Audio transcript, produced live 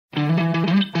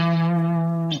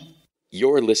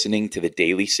You're listening to the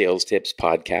Daily Sales Tips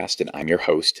Podcast, and I'm your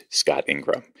host, Scott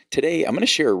Ingram. Today, I'm going to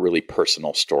share a really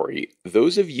personal story.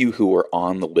 Those of you who are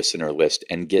on the listener list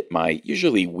and get my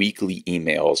usually weekly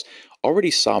emails already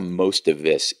saw most of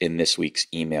this in this week's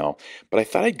email, but I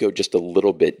thought I'd go just a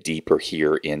little bit deeper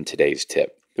here in today's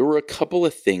tip. There were a couple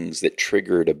of things that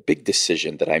triggered a big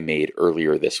decision that I made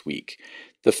earlier this week.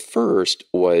 The first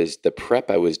was the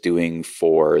prep I was doing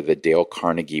for the Dale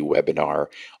Carnegie webinar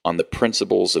on the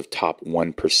principles of top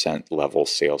 1% level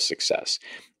sales success.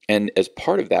 And as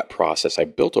part of that process, I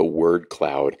built a word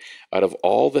cloud out of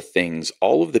all the things,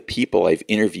 all of the people I've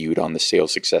interviewed on the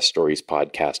Sales Success Stories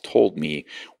podcast told me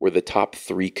were the top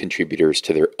 3 contributors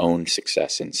to their own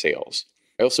success in sales.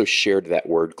 I also shared that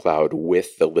word cloud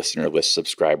with the listener list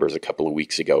subscribers a couple of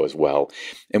weeks ago as well.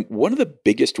 And one of the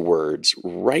biggest words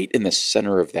right in the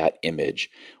center of that image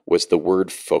was the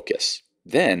word focus.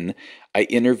 Then I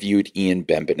interviewed Ian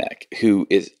Bembenek, who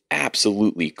is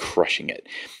absolutely crushing it.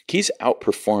 He's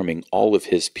outperforming all of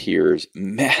his peers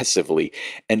massively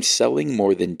and selling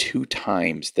more than 2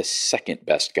 times the second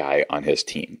best guy on his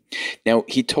team. Now,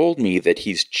 he told me that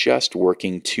he's just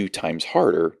working 2 times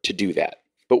harder to do that.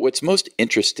 But what's most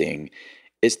interesting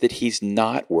is that he's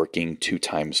not working 2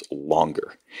 times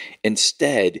longer.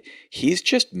 Instead, he's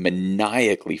just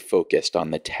maniacally focused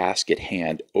on the task at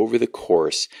hand over the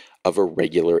course of a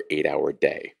regular 8-hour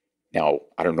day. Now,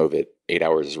 I don't know that 8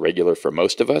 hours is regular for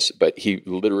most of us, but he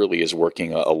literally is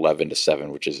working 11 to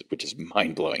 7, which is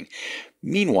mind-blowing.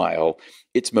 Meanwhile,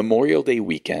 it's Memorial Day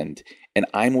weekend, and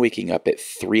I'm waking up at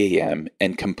 3 a.m.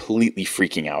 and completely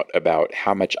freaking out about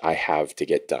how much I have to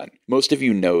get done. Most of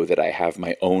you know that I have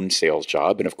my own sales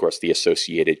job and, of course, the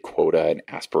associated quota and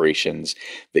aspirations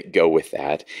that go with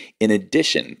that, in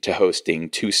addition to hosting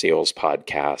 2 sales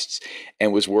podcasts,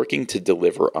 and was working to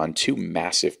deliver on 2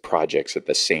 massive projects at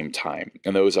the same time.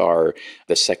 And those are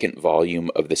the second volume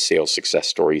of the Sales Success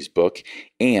Stories book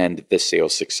and the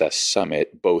Sales Success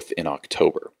Summit, both in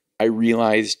October. I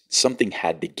realized something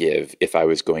had to give if I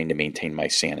was going to maintain my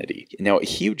sanity. Now, a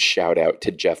huge shout out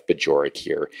to Jeff Bajorek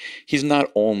here. He's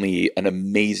not only an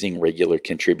amazing regular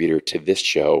contributor to this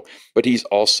show, but he's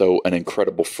also an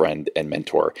incredible friend and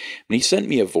mentor. And he sent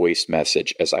me a voice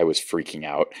message as I was freaking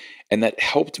out, and that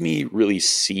helped me really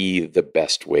see the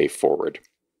best way forward.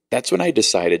 That's when I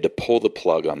decided to pull the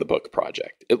plug on the book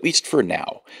project, at least for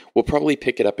now. We'll probably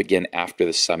pick it up again after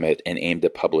the summit and aim to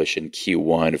publish in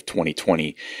Q1 of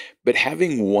 2020. But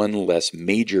having one less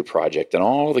major project and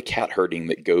all the cat herding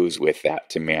that goes with that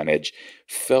to manage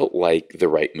felt like the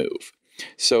right move.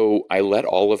 So I let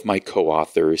all of my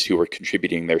co-authors who were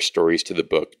contributing their stories to the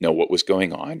book know what was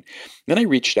going on. Then I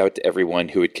reached out to everyone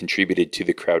who had contributed to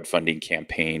the crowdfunding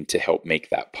campaign to help make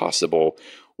that possible,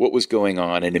 what was going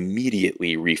on, and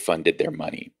immediately refunded their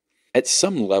money. At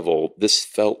some level, this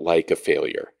felt like a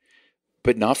failure,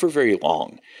 but not for very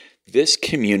long. This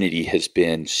community has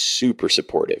been super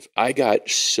supportive. I got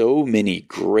so many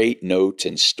great notes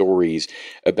and stories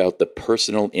about the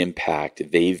personal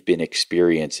impact they've been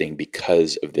experiencing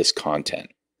because of this content.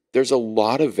 There's a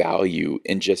lot of value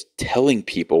in just telling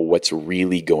people what's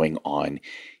really going on,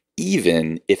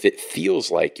 even if it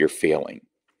feels like you're failing.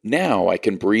 Now I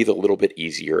can breathe a little bit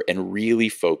easier and really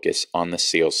focus on the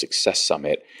Sales Success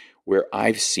Summit, where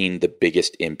I've seen the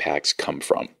biggest impacts come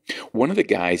from. One of the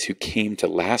guys who came to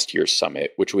last year's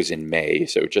summit, which was in May,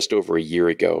 so just over a year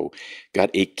ago, got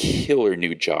a killer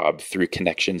new job through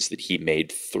connections that he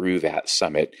made through that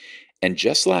summit, and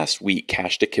just last week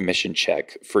cashed a commission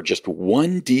check for just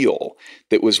one deal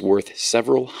that was worth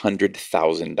several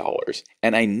 $100,000.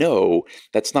 And I know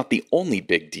that's not the only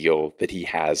big deal that he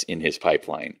has in his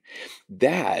pipeline.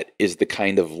 That is the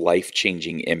kind of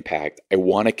life-changing impact I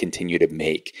want to continue to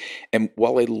make. And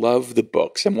while I love the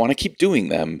books and want to keep doing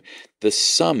them, the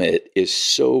summit is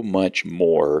so much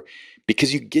more,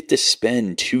 because you get to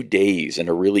spend 2 days in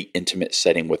a really intimate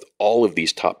setting with all of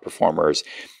these top performers.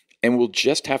 And we'll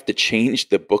just have to change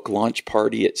the book launch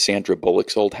party at Sandra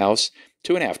Bullock's old house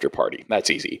to an after party.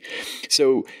 That's easy.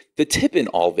 So the tip in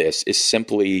all this is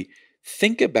simply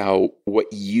think about what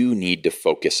you need to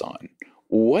focus on.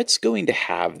 What's going to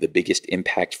have the biggest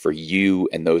impact for you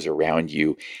and those around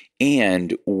you?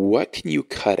 And what can you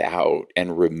cut out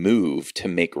and remove to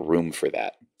make room for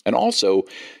that? And also,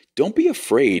 don't be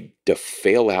afraid to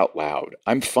fail out loud.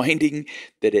 I'm finding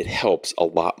that it helps a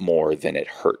lot more than it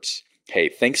hurts. Hey,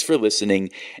 thanks for listening.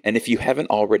 And if you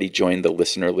haven't already joined the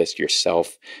listener list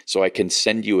yourself, so I can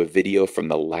send you a video from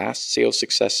the last Sales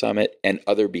Success Summit and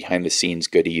other behind the scenes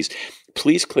goodies,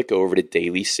 please click over to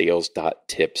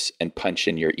dailysales.tips and punch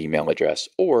in your email address.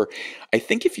 Or I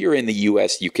think if you're in the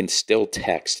US, you can still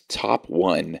text top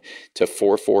one to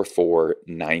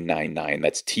 444-999.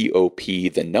 That's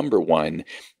TOP, the number one,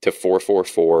 to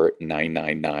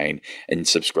 444-999, and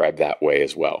subscribe that way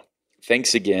as well.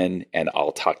 Thanks again, and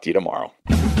I'll talk to you tomorrow.